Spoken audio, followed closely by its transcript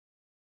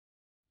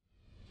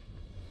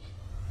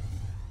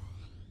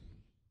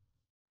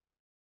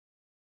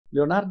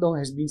Leonardo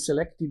has been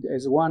selected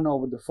as one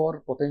of the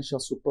 4 potential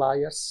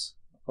suppliers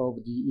of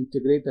the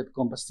integrated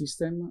combat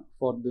system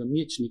for the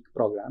Miecznik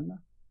program,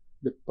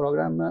 the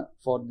program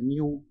for the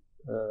new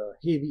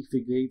heavy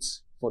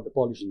frigates for the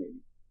Polish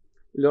Navy.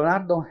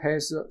 Leonardo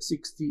has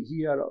 60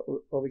 years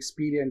of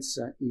experience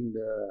in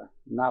the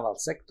naval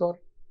sector,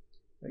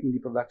 in the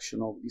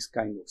production of this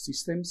kind of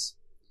systems.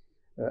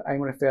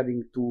 I'm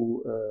referring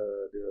to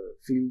the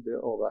field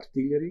of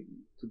artillery,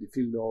 to the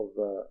field of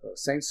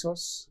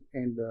sensors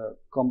and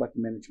combat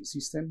management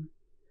system,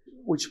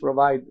 which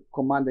provide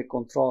command and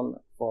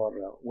control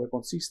for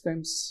weapon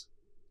systems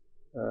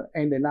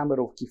and a number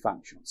of key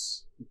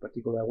functions, in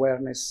particular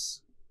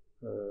awareness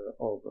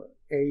of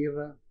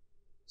air,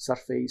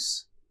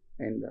 surface,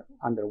 and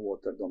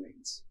underwater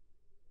domains.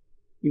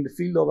 In the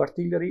field of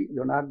artillery,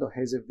 Leonardo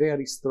has a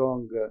very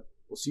strong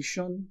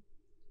position,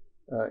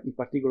 in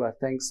particular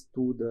thanks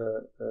to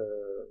the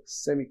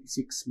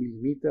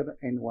 76mm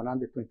and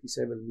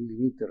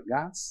 127mm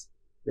guns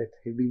that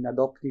have been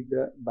adopted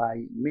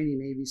by many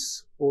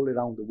navies all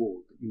around the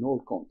world, in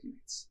all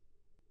continents,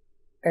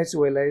 as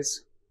well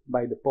as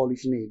by the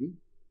Polish Navy,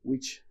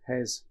 which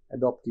has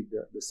adopted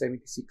the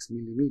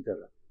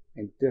 76mm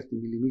and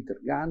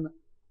 30mm gun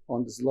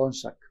on the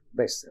Ślązak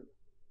vessel.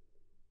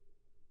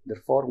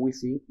 Therefore, we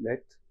think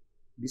that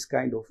this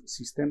kind of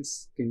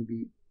systems can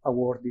be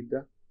awarded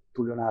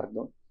to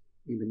Leonardo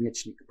in the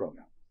Miecznik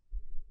program.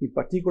 In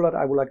particular,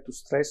 I would like to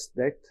stress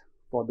that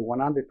for the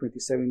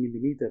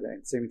 127mm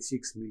and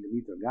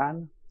 76mm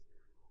gun,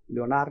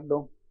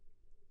 Leonardo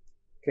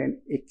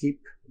can equip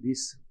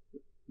these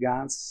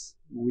guns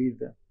with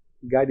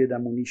guided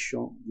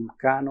ammunition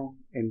Vulcano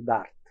and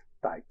Dart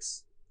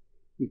types.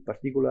 In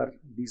particular,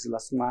 this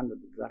last one, the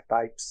Dart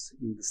types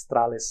in the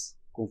Strales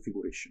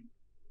configuration.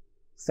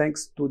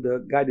 Thanks to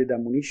the guided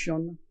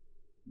ammunition,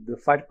 the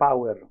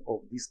firepower of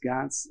these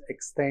guns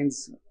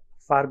extends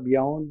far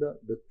beyond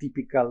the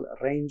typical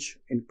range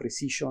and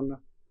precision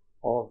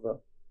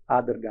of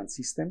other gun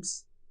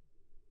systems.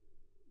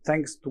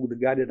 Thanks to the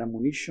guided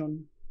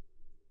ammunition,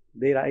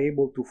 they are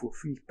able to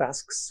fulfill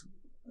tasks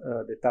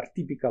that are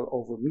typical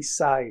of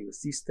missile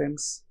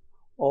systems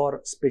or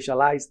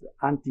specialized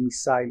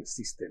anti-missile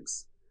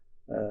systems,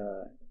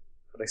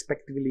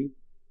 respectively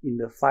in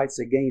the fights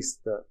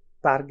against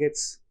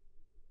targets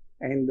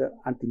and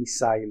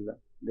anti-missile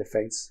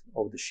defense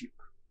of the ship.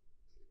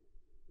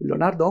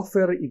 Leonardo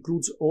offer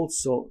includes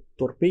also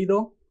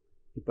torpedo.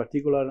 In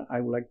particular, I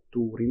would like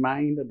to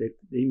remind that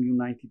the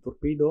Mu-90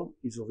 torpedo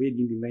is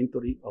already in the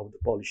inventory of the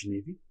Polish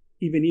Navy,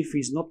 even if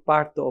it's not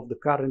part of the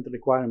current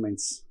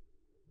requirements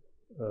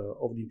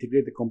of the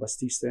integrated combat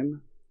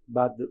system,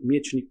 but the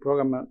Miecznik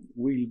program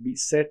will be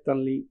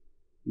certainly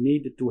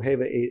need to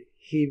have a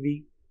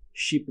heavy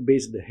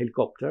ship-based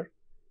helicopter,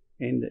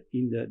 and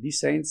in this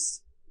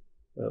sense,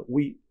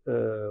 we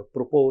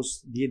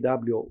propose the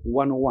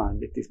DAW-101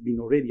 that has been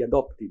already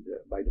adopted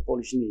by the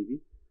Polish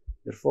Navy.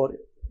 Therefore,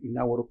 in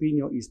our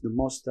opinion, is the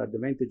most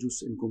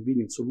advantageous and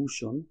convenient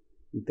solution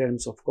in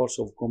terms, of course,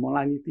 of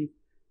commonality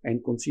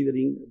and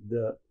considering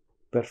the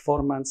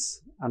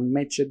performance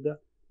unmatched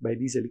by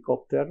this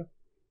helicopter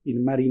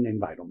in marine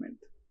environment.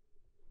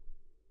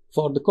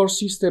 For the core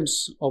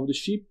systems of the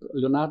ship,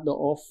 Leonardo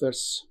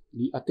offers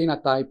the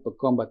Athena-type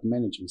combat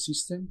management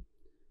system,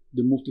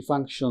 the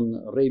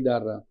multifunction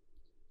radar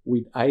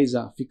with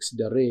AESA fixed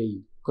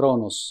array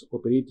Kronos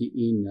operating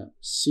in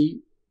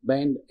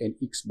C-band and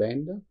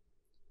X-band,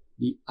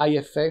 the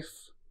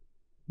IFF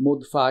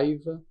Mode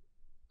 5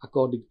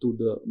 according to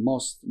the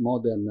most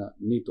modern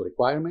NATO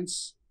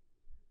requirements,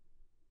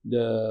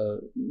 the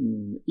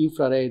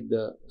infrared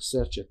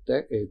search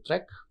and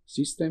track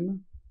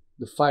system,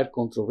 the fire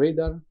control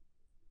radar,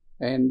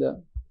 and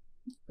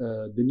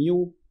the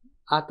new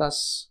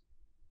ATAS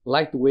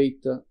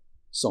lightweight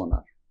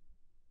sonar.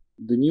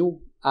 The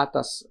new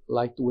ATAS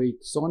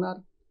lightweight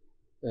sonar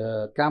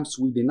comes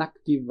with an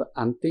active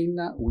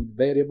antenna with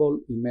variable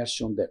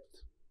immersion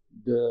depth.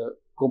 The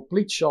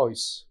complete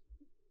choice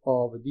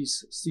of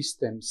these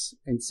systems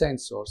and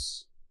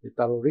sensors that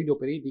are already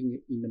operating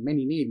in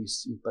many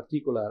navies, in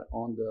particular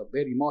on the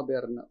very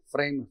modern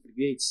frame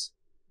frigates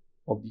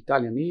of the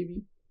Italian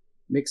Navy,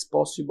 makes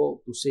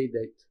possible to say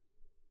that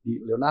the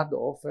Leonardo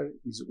offer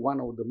is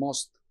one of the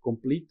most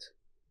complete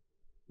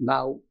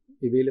now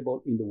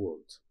available in the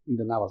world, in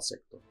the naval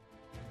sector.